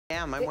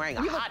I'm wearing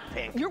a hot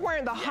pink. You're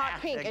wearing the hot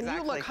pink, exactly. and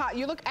you look hot.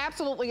 You look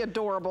absolutely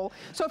adorable.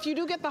 So if you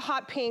do get the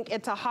hot pink,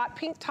 it's a hot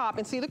pink top,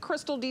 and see the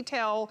crystal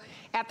detail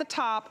at the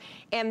top,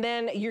 and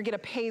then you get a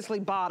paisley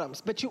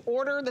bottoms. But you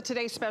order the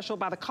Today Special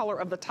by the color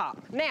of the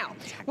top. Now,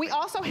 we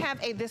also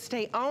have a This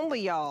Day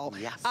Only, y'all.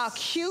 Yes. A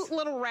cute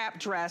little wrap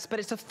dress, but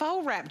it's a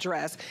faux wrap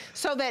dress,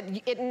 so that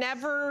it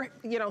never,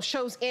 you know,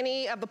 shows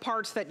any of the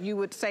parts that you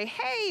would say,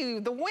 hey,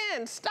 the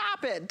wind,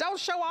 stop it. Don't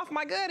show off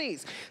my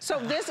goodies. So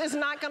this is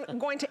not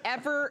going to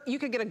ever, you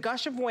could get a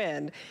gush of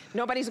wind.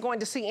 Nobody's going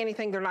to see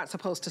anything they're not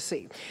supposed to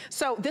see.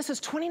 So this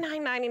is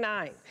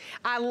 $29.99.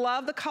 I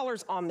love the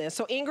colors on this.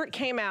 So Ingrid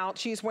came out,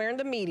 she's wearing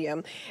the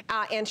medium,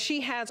 and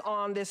she has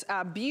on this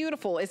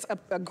beautiful, it's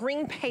a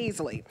green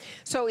paisley.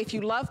 So if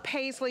you love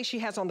paisley, she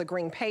has on the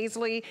green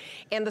paisley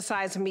in the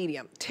size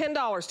medium.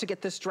 $10 to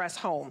get this dress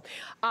home.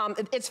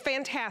 It's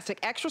fantastic.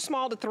 Extra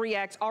small to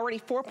 3X, already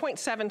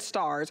 4.7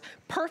 stars,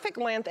 perfect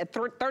length at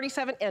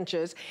 37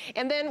 inches.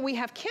 And then we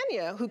have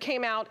Kenya, who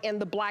came out in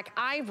the black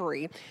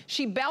ivory.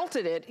 She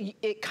belted it.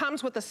 It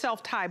comes with a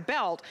self-tie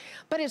belt,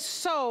 but it's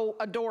so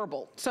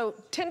adorable. So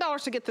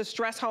 $10 to get this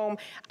dress home.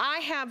 I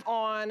have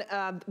on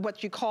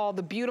what you call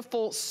the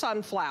beautiful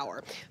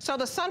sunflower. So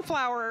the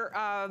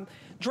sunflower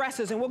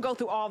dresses, and we'll go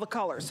through all the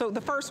colors. So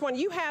the first one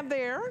you have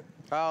there.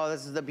 Oh,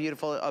 this is a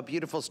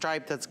beautiful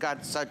stripe that's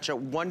got such a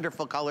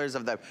wonderful colors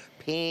of the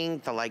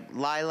pink, the like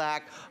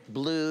lilac,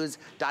 blues,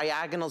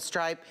 diagonal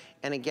stripe.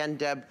 And again,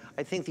 Deb,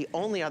 I think the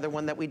only other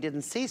one that we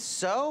didn't see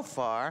so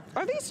far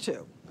are these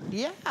two.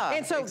 Yeah,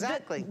 and so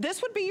exactly.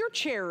 This would be your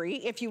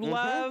cherry. If you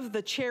love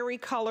the cherry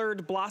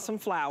colored blossom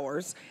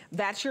flowers,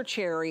 that's your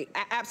cherry.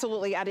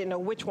 Absolutely, I didn't know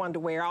which one to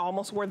wear. I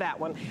almost wore that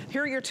one.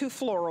 Here are your two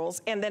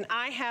florals. And then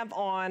I have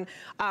on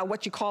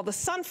what you call the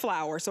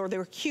sunflowers, or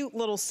they're cute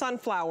little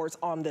sunflowers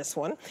on this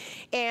one.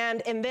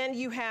 And then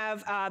you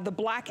have the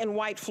black and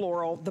white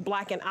floral, the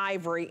black and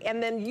ivory.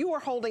 And then you are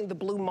holding the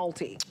blue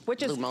multi,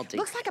 which is,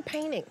 looks like a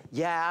painting.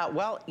 Yeah,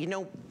 well, you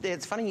know,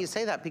 it's funny you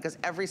say that because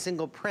every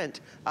single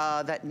print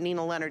that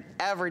Nina Leonard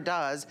ever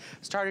does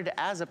started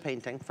as a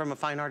painting from a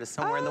fine artist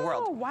somewhere in the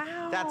world. Oh,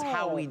 wow. That's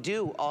how we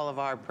do all of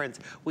our prints.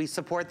 We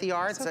support the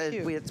arts.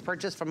 It's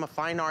purchased from a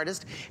fine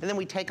artist, and then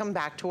we take them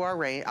back to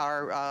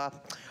our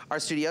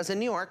studios in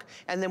New York,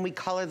 and then we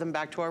color them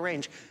back to our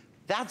range.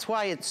 That's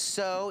why it's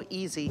so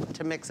easy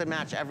to mix and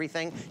match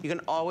everything. You can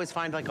always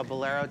find like a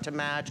bolero to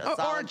match, a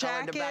solid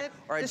color to back,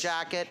 or a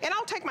jacket. And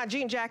I'll take my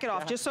jean jacket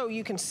off just so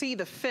you can see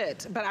the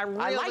fit, but I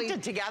really... I liked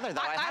it together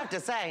though, I have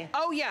to say.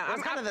 Oh yeah.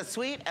 It's kind of the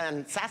sweet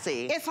and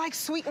sassy. It's like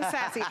sweet and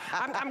sassy.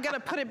 I'm gonna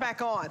put it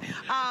back on.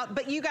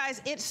 But you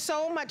guys, it's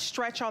so much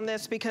stretch on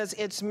this because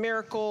it's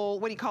Miracle,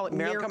 what do you call it?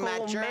 Miracle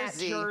Matte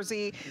Jersey.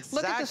 Exactly.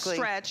 Look at the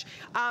stretch.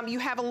 You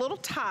have a little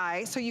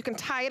tie, so you can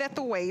tie it at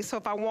the waist. So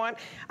if I want,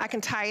 I can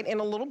tie it in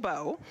a little bow.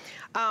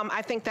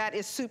 I think that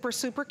is super,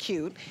 super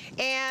cute.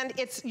 And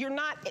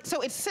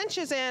so it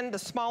cinches in the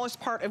smallest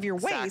part of your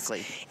waist.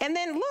 And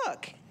then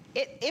look,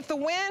 if the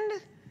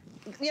wind,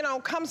 you know,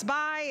 comes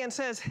by and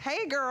says,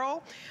 hey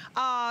girl,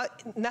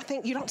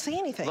 nothing, you don't see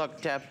anything.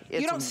 Look, Deb,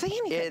 you don't see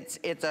anything.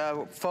 It's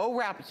a faux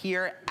wrap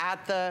here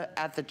at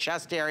the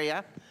chest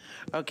area.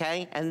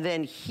 Okay, and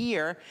then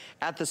here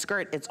at the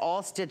skirt, it's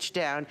all stitched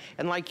down.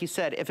 And like you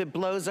said, if it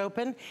blows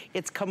open,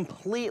 it's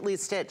completely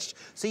stitched.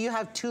 So you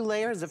have 2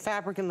 layers of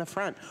fabric in the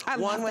front.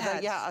 One with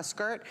a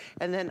skirt,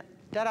 and then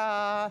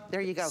ta-da, there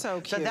you go.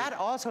 So cute. So that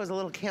also is a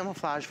little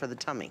camouflage for the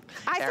tummy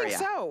area, think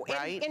so.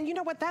 Right? And you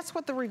know what? That's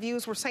what the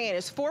reviews were saying.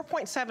 It's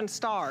 4.7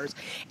 stars.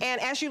 And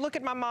as you look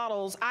at my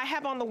models, I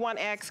have on the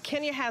 1X,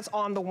 Kenya has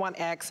on the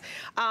 1X,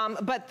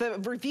 but the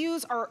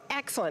reviews are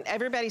excellent.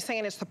 Everybody's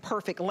saying it's the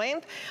perfect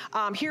length.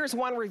 Here's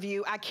one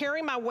review. I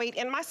carry my weight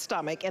in my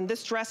stomach, and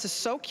this dress is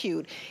so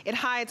cute. It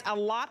hides a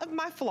lot of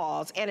my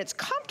flaws, and it's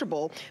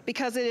comfortable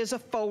because it is a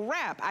faux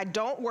wrap. I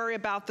don't worry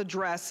about the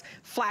dress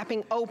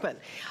flapping open.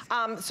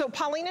 So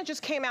Paulina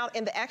just came out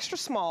in the extra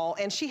small,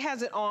 and she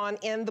has it on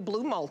in the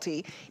blue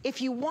multi. If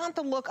you want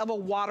the look of a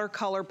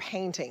watercolor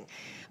painting,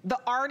 the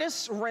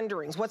artist's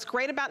renderings. What's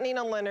great about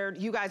Nina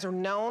Leonard, you guys are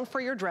known for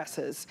your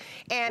dresses,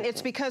 and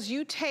it's because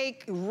you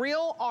take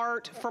real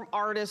art from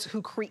artists who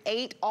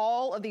create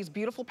all of these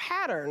beautiful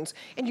patterns,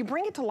 and you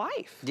bring it to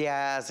life.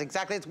 Yes,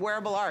 exactly. It's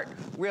wearable art,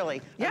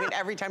 really. Yeah. I mean,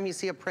 every time you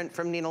see a print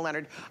from Nina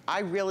Leonard, I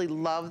really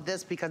love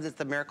this because it's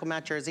the Miracle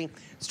Matte Jersey,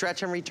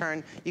 stretch and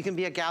return. You can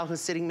be a gal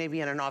who's sitting maybe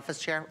in an office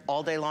chair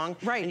all day long,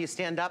 right? And you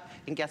stand up,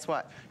 and guess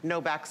what?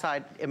 No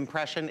backside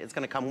impression. It's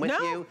going to come with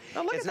you.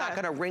 Oh, look it's at not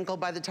going to wrinkle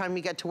by the time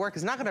you get to work.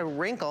 It's not going to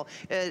wrinkle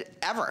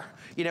ever,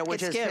 you know,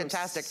 which is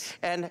fantastic.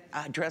 And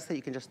a dress that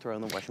you can just throw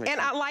in the washing machine. And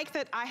I like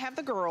that I have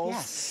the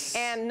girls,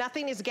 and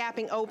nothing is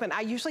gapping open.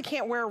 I usually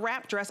can't wear a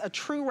wrap dress, a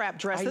true wrap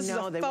dress. This is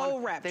a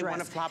faux wrap dress. They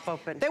want to flop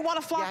open. They want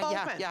to flop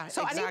open. Yeah,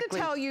 so I need to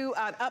tell you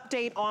an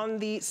update on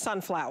the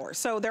sunflower.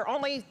 So there are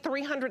only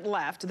 300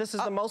 left. This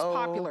is the most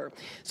popular.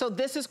 So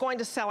this is going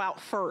to sell out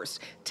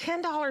first.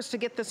 $10 to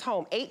get this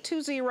home,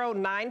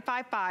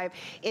 820-955.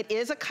 It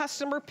is a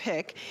customer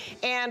pick.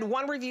 And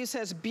one review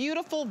says,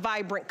 beautiful,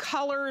 vibrant vibrant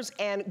colors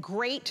and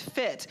great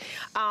fit.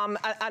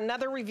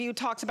 Another review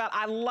talks about,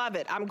 I love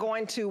it. I'm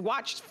going to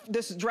watch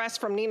this dress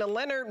from Nina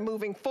Leonard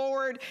moving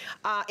forward.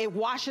 It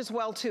washes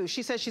well too.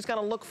 She says she's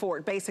gonna look for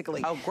it,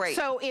 basically. Oh, great.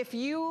 So if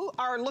you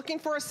are looking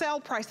for a sale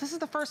price, this is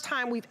the first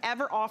time we've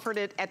ever offered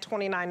it at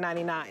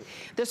 $29.99.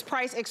 This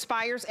price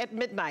expires at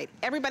midnight.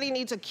 Everybody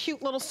needs a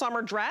cute little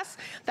summer dress.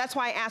 That's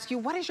why I ask you,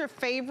 what is your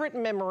favorite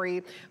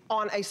memory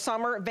on a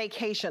summer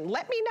vacation?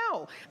 Let me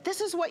know. This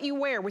is what you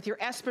wear with your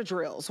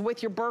espadrilles,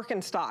 with your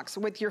Birkenstocks,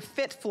 with your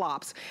fit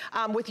flops,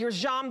 with your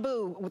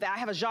jambu. I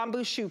have a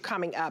jambu shoe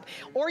coming up.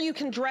 Or you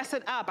can dress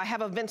it up. I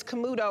have a Vince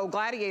Camuto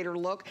gladiator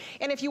look.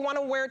 And if you want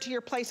to wear it to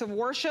your place of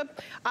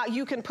worship,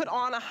 you can put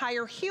on a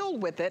higher heel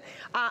with it.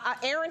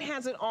 Erin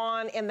has it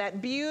on in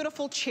that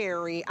beautiful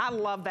cherry. I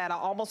love that. I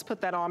almost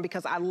put that on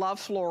because I love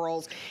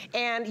florals.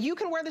 And you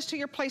can wear this to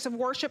your place of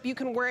worship. You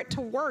can wear it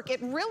to work. It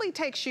really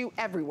takes you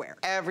everywhere.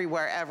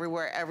 Everywhere,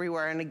 everywhere,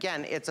 everywhere. And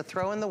again, it's a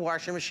throw in the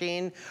washing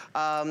machine.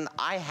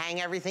 I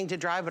hang everything to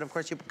dry, but of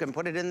course you can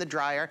put it in the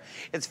dryer.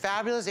 It's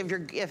fabulous.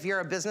 If you're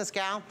a business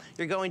gal,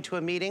 you're going to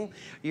a meeting,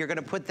 you're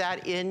gonna put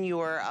that in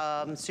your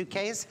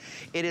suitcase.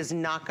 It is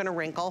not gonna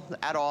wrinkle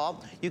at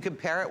all. You could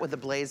pair it with a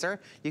blazer.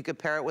 You could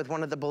pair it with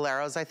one of the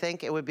boleros, I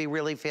think. It would be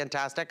really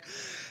fantastic.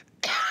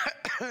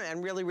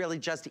 And really, really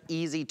just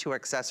easy to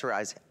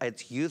accessorize.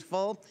 It's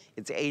youthful,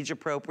 it's age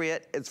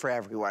appropriate, it's for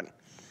everyone.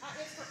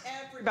 It's for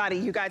everybody,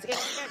 you guys. And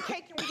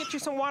Kate, can we get you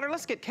some water?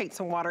 Let's get Kate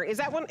some water. Is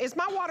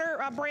my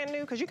water brand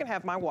new? Because you can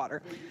have my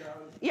water.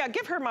 Yeah,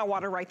 give her my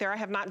water right there. I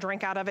have not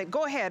drank out of it.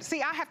 Go ahead.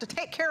 See, I have to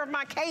take care of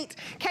my Kate.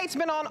 Kate's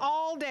been on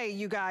all day,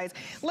 you guys.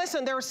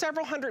 Listen, there are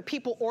several hundred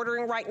people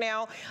ordering right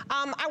now.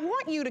 I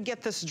want you to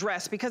get this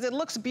dress because it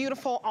looks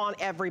beautiful on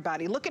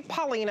everybody. Look at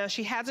Paulina.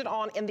 She has it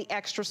on in the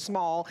extra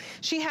small.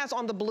 She has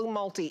on the blue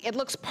multi. It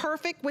looks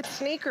perfect with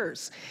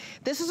sneakers.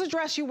 This is a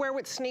dress you wear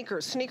with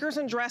sneakers. Sneakers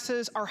and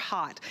dresses are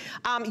hot.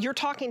 You're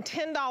talking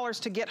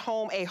 $10 to get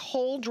home a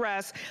whole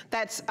dress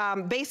that's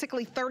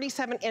basically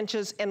 37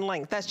 inches in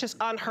length. That's just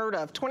unheard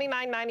of.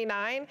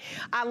 $29.99.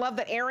 I love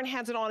that Erin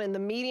has it on in the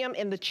medium,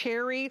 in the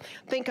cherry.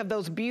 Think of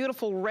those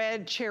beautiful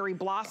red cherry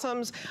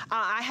blossoms.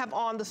 I have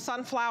on the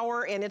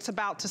sunflower and it's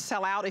about to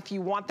sell out if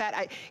you want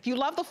that. If you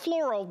love the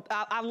floral,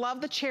 I love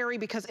the cherry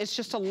because it's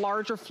just a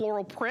larger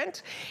floral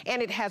print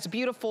and it has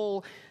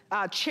beautiful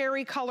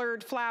cherry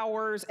colored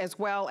flowers as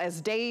well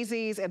as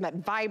daisies and that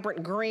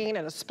vibrant green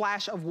and a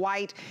splash of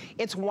white.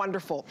 It's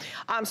wonderful.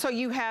 So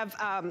you have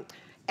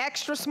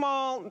extra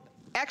small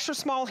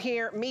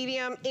here,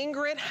 medium.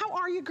 Ingrid, how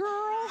are you,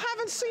 girl?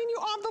 Haven't seen you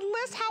on the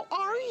list. How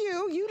are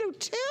you? You do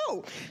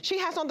too. She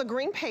has on the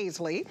green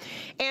paisley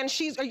and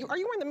are you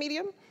wearing the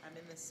medium? I'm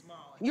in the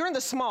small. You're in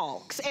the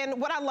small. And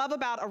what I love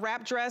about a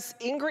wrap dress,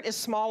 Ingrid is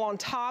small on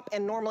top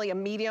and normally a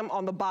medium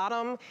on the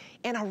bottom.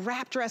 And a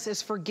wrap dress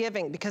is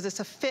forgiving because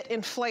it's a fit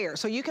and flare.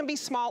 So you can be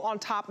small on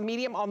top,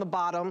 medium on the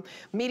bottom,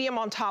 medium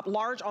on top,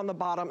 large on the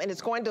bottom, and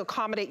it's going to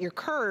accommodate your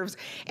curves.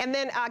 And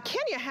then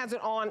Kenya has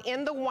it on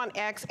in the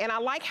 1X, and I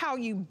like how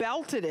you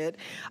belted it.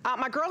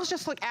 My girls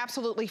just look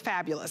absolutely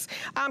fabulous.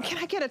 Can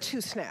I get a 2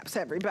 snaps,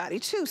 everybody?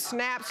 2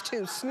 snaps,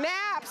 2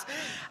 snaps.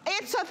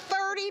 It's a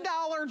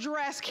 $30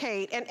 dress,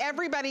 Kate, and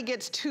everybody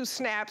gets 2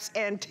 snaps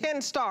and 10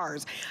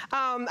 stars.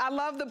 I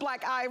love the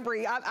black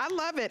ivory. I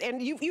love it.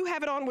 And you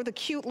have it on with a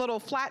cute little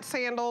flat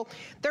sandal.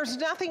 There's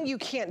nothing you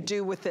can't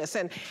do with this.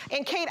 And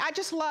Kate, I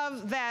just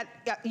love that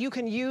you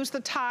can use the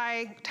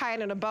tie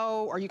it in a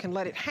bow, or you can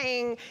let it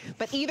hang.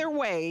 But either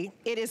way,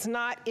 it's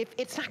not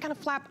gonna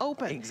flap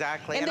open.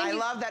 Exactly. And I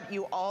love that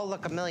you all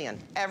look a million.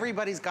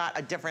 Everybody's got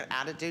a different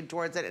attitude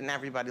towards it, and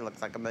everybody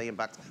looks like $1 million.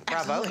 Bravo,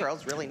 Absolutely.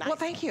 girls, really nice. Well,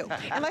 thank you.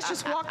 And let's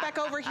just walk back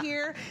over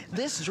here.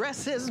 This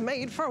dress is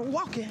made for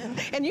walking.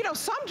 And you know,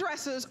 some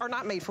dresses are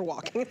not made for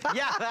walking.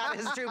 Yeah, that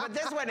is true, but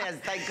this one is,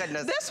 thank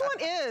goodness. This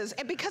one is,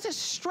 and because it's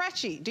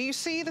stretchy. Do you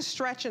see the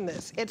stretch in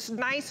this? It's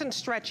nice and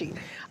stretchy.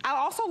 I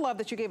also love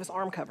that you gave us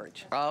arm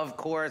coverage. Of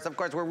course,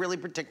 we're really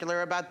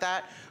particular about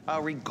that.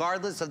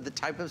 Regardless of the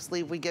type of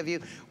sleeve we give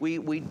you,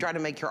 we try to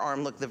make your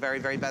arm look the very,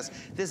 very best.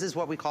 This is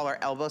what we call our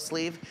elbow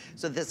sleeve.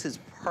 So this is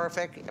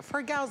perfect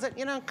for gals that,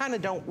 you know, kind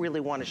of don't really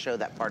want to show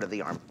that part of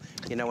the arm.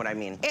 You know what I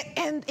mean?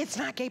 And it's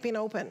not gaping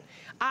open.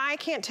 I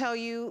can't tell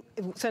you,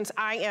 since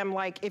I am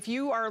like, if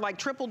you are like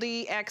triple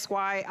D, X,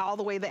 Y, all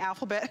the way the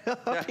alphabet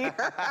up here,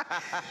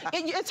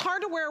 it's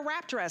hard to wear a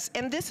wrap dress.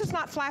 And this is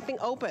not flapping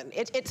open.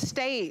 It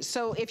stays.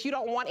 So if you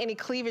don't want any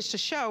cleavage to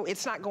show,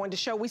 it's not going to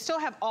show. We still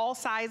have all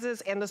sizes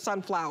and the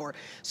sunflower.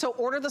 So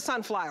order the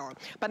sunflower,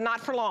 but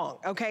not for long,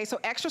 okay? So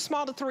extra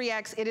small to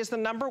 3X, it is the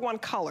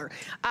 #1 color.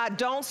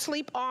 Don't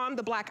sleep on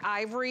the black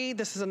ivory.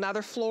 This is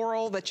another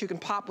floral that you can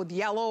pop with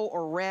yellow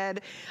or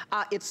red.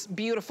 It's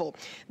beautiful.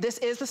 This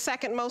is the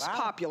second most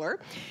popular.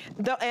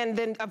 And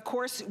then, of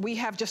course, we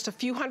have just a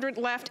few hundred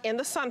left in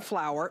the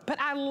sunflower, but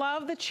I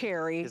love the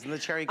cherry. Isn't the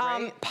cherry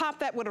great? Pop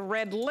that with a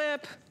red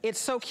lip. It's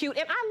so cute.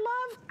 And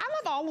I love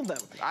love all of them.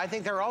 I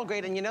think they're all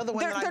great, and you know the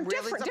one that I'm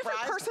really surprised? Different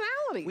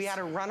personalities. We had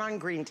a run on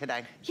green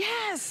today.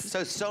 Yes.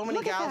 So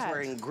many gals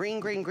wearing green,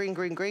 green, green,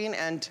 green, green,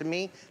 and to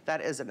me,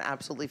 that is an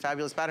absolutely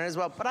fabulous pattern as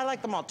well, but I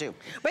like them all too.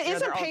 But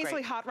isn't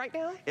paisley hot right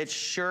now? It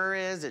sure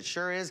is,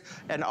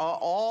 and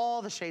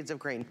all the shades of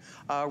green.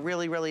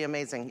 Really, really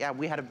amazing. Yeah,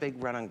 we had a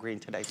big run on green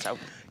today, so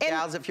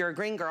gals, if you're a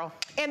green girl.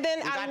 And then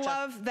I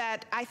love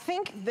that, I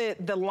think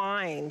the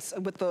lines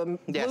with the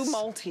blue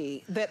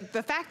multi,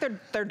 the fact that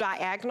they're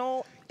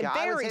diagonal, yeah,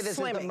 very I would say this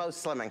slimming. is the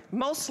most slimming.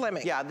 Most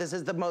slimming. Yeah, this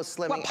is the most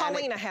slimming. What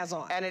Paulina has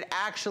on. And it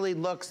actually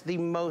looks the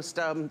most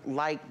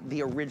like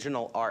the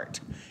original art.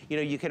 You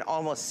know, you can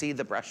almost see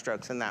the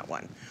brushstrokes in that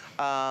one.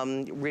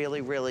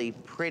 Really, really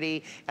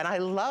pretty. And I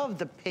love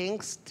the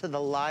pinks to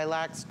the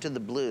lilacs to the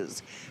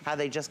blues, how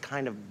they just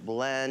kind of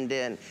blend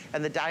in.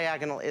 And the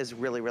diagonal is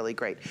really, really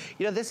great.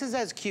 You know, this is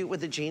as cute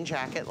with the jean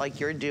jacket like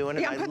you're doing,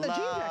 and I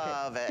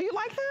love it. Do you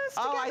like this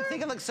together? Oh, I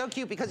think it looks so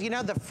cute because, you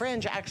know, the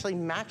fringe actually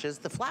matches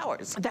the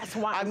flowers. That's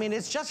why. I mean,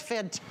 it's just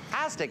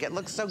fantastic. It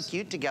looks so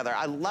cute together.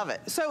 I love it.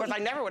 So, of course, I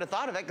never would have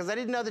thought of it because I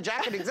didn't know the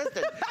jacket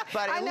existed,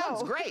 but it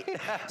looks great.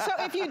 So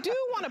if you do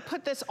want to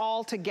put this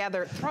all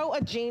together, throw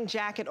a jean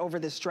jacket over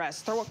this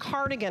dress, throw a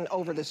cardigan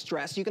over this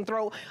dress. You can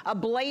throw a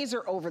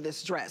blazer over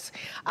this dress.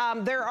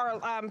 There are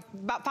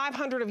about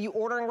 500 of you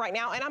ordering right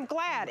now, and I'm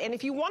glad. And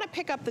if you want to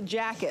pick up the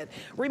jacket,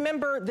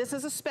 remember, this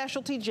is a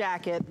specialty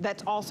jacket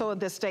that's also a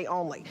this day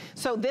only.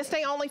 So this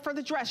day only for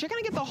the dress. You're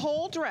going to get the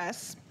whole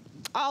dress.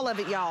 All of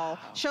it, y'all.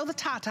 Show the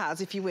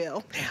tatas, if you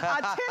will.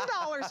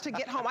 $10 to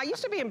get home. I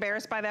used to be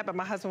embarrassed by that, but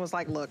my husband was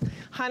like, look,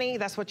 honey,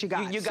 that's what you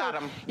got. You got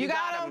them. You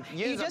got them.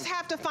 You just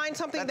have to find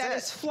something that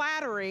is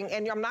flattering,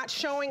 and I'm not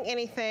showing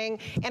anything,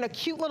 and a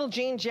cute little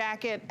jean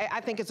jacket, I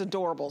think it's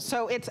adorable.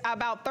 So it's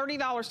about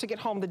 $30 to get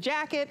home the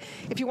jacket,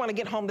 if you want to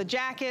get home the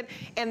jacket,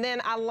 and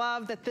then I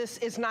love that this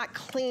is not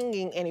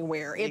clinging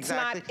anywhere. It's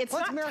not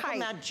Miracle tight.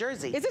 Matte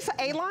jersey? Is this an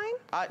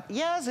A-line?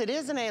 Yes, it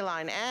is an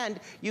A-line,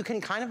 and you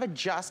can kind of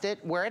adjust it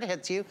where it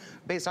hits you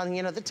based on,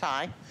 you know, the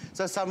tie.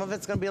 So some of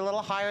it's going to be a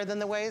little higher than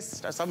the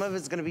waist, or some of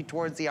it's going to be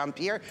towards the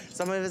empire,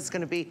 some of it's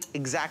going to be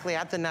exactly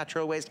at the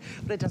natural waist,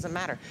 but it doesn't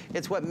matter.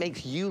 It's what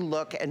makes you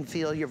look and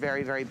feel your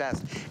very, very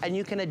best. And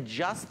you can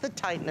adjust the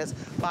tightness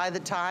by the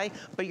tie,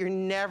 but you're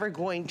never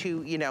going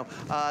to, you know,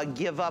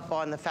 give up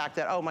on the fact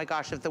that, oh my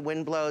gosh, if the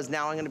wind blows,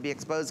 now I'm going to be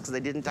exposed because I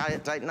didn't tie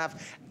it tight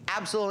enough.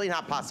 Absolutely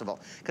not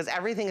possible, because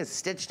everything is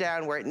stitched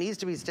down where it needs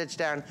to be stitched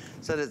down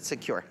so that it's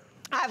secure.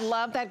 I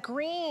love that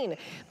green.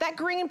 That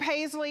green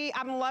paisley,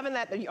 I'm loving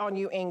that on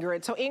you,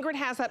 Ingrid. So Ingrid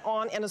has that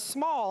on in a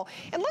small.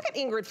 And look at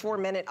Ingrid for a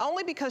minute,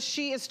 only because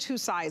she is 2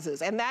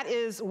 sizes. And that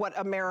is what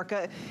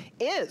America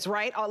is,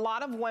 right? A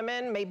lot of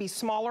women may be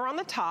smaller on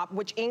the top,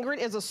 which Ingrid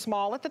is a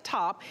small at the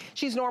top.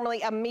 She's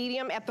normally a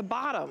medium at the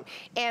bottom.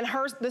 And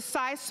the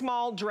size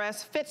small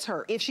dress fits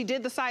her. If she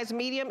did the size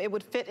medium, it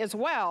would fit as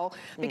well,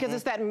 because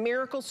it's that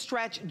miracle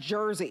stretch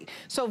jersey.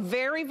 So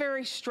very,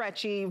 very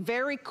stretchy,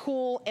 very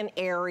cool and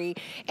airy.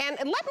 And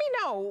let me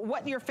know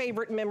what your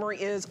favorite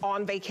memory is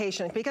on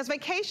vacation, because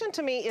vacation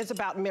to me is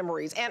about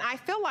memories. And I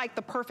feel like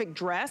the perfect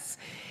dress,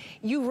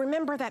 you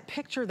remember that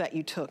picture that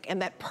you took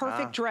and that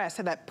perfect dress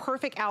and that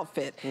perfect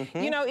outfit.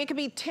 You know, it could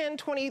be 10,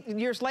 20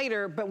 years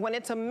later, but when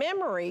it's a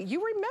memory,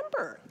 you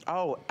remember.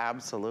 Oh,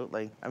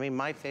 absolutely. I mean,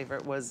 my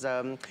favorite was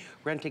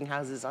renting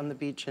houses on the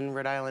beach in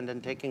Rhode Island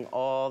and taking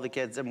all the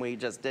kids, and we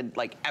just did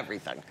like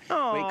everything.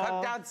 Aww. We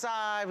cooked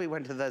outside, we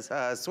went to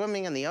the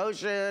swimming in the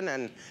ocean,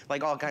 and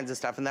like all kinds of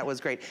stuff, and that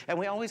was great. And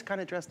we always kind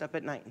of dressed up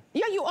at night.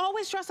 Yeah, you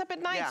always dress up at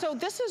night. Yeah. So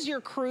this is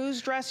your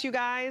cruise dress, you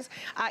guys.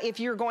 If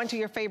you're going to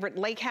your favorite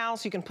lake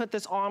house, you can put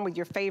this on with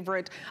your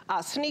favorite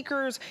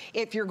sneakers.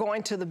 If you're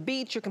going to the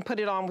beach, you can put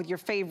it on with your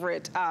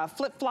favorite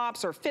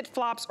flip-flops or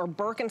fit-flops or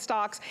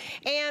Birkenstocks.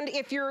 And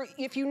if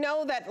you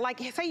know that, like,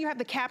 say you have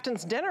the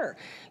captain's dinner,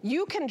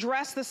 you can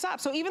dress this up.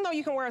 So even though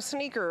you can wear a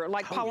sneaker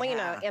like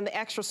Paulina in the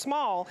extra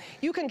small,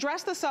 you can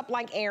dress this up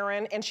like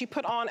Erin, and she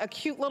put on a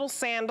cute little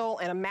sandal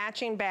and a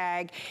matching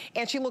bag,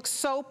 and she looks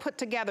so put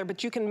together,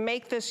 but you can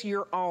make this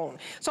your own.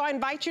 So I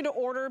invite you to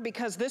order,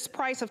 because this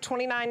price of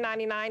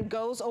 $29.99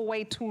 goes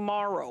away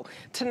tomorrow.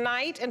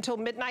 Tonight until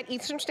midnight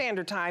Eastern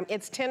Standard Time,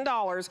 it's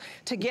 $10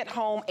 to get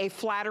home a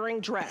flattering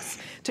dress,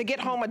 to get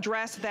home a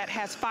dress that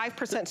has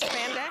 5%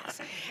 spandex.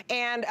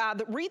 And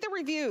read the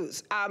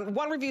reviews.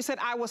 One review said,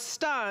 I was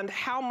stunned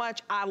how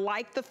much I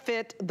like the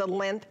fit, the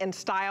length, and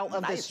style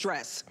of this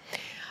dress.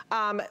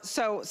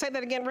 So say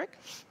that again, Rick.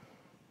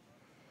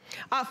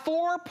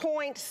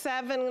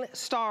 4.7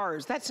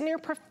 stars. That's near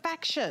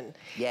perfection.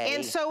 Yay.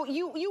 And so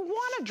you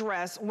want a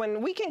dress when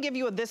we can give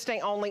you a this day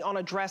only on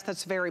a dress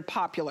that's very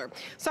popular.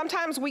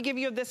 Sometimes we give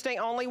you a this day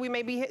only, we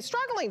may be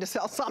struggling to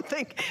sell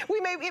something.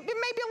 It may be a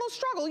little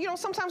struggle. You know,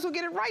 sometimes we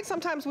get it right,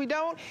 sometimes we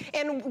don't.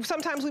 And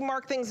sometimes we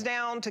mark things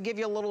down to give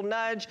you a little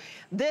nudge.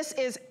 This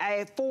is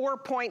a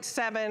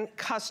 4.7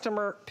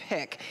 customer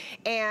pick.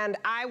 And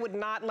I would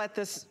not let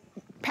this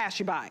pass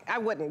you by. I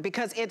wouldn't,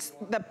 because it's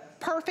the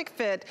perfect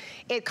fit.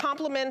 It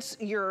complements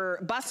your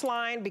bust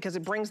line because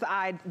it brings the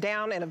eye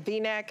down in a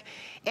V-neck,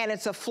 and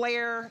it's a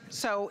flare.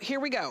 So here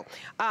we go.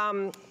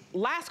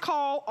 Last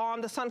call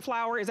on the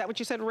sunflower. Is that what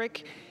you said,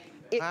 Rick?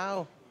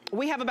 Wow.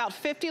 We have about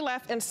 50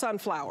 left in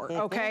sunflower,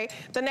 okay?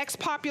 The next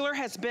popular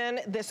has been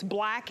this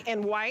black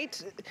and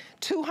white,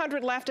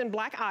 200 left in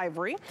black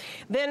ivory.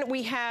 Then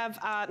we have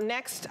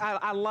next,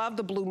 I love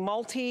the blue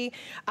multi,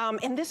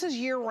 and this is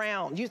year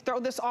round. You throw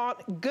this on,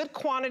 good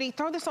quantity,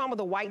 throw this on with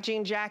a white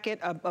jean jacket,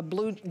 a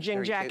blue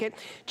jean jacket.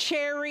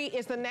 Cherry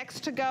is the next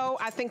to go.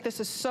 I think this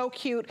is so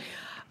cute.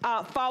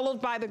 Followed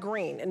by the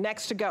green,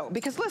 next to go.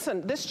 Because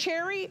listen, this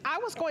cherry, I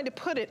was going to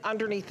put it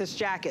underneath this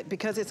jacket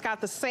because it's got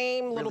the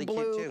same little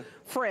blue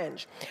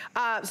fringe.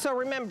 So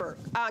remember,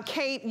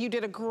 Kate, you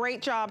did a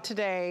great job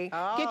today.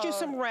 Get you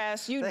some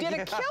rest. You did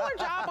a killer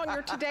job on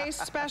your today's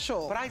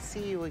special. But I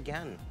see you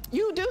again.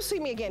 You do see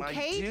me again. I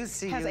Kate do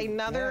see has you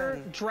another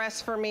again. dress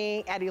for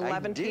me at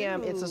 11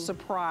 p.m. It's a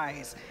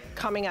surprise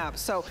coming up.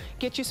 So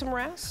get you some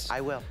rest.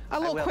 I will. A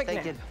little quick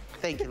nap.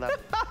 Thank you, love.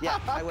 Yeah,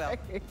 I will.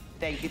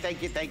 Thank you,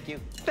 thank you, thank you.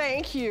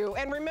 Thank you.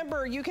 And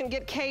remember, you can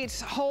get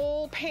Kate's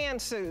whole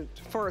pantsuit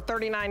for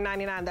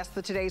 $39.99. That's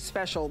the today's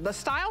special. The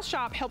Style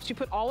Shop helps you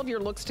put all of your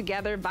looks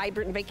together.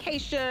 Vibrant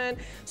vacation,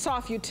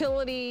 soft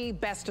utility,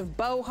 best of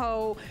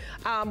boho.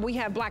 We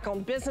have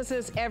black-owned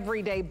businesses,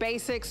 everyday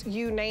basics,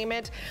 you name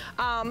it.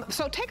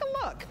 So take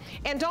a look.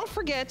 And don't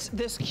forget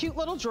this cute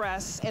little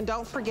dress, and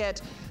don't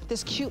forget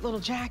this cute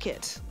little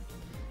jacket.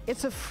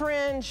 It's a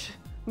fringe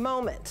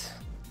moment.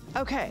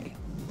 Okay.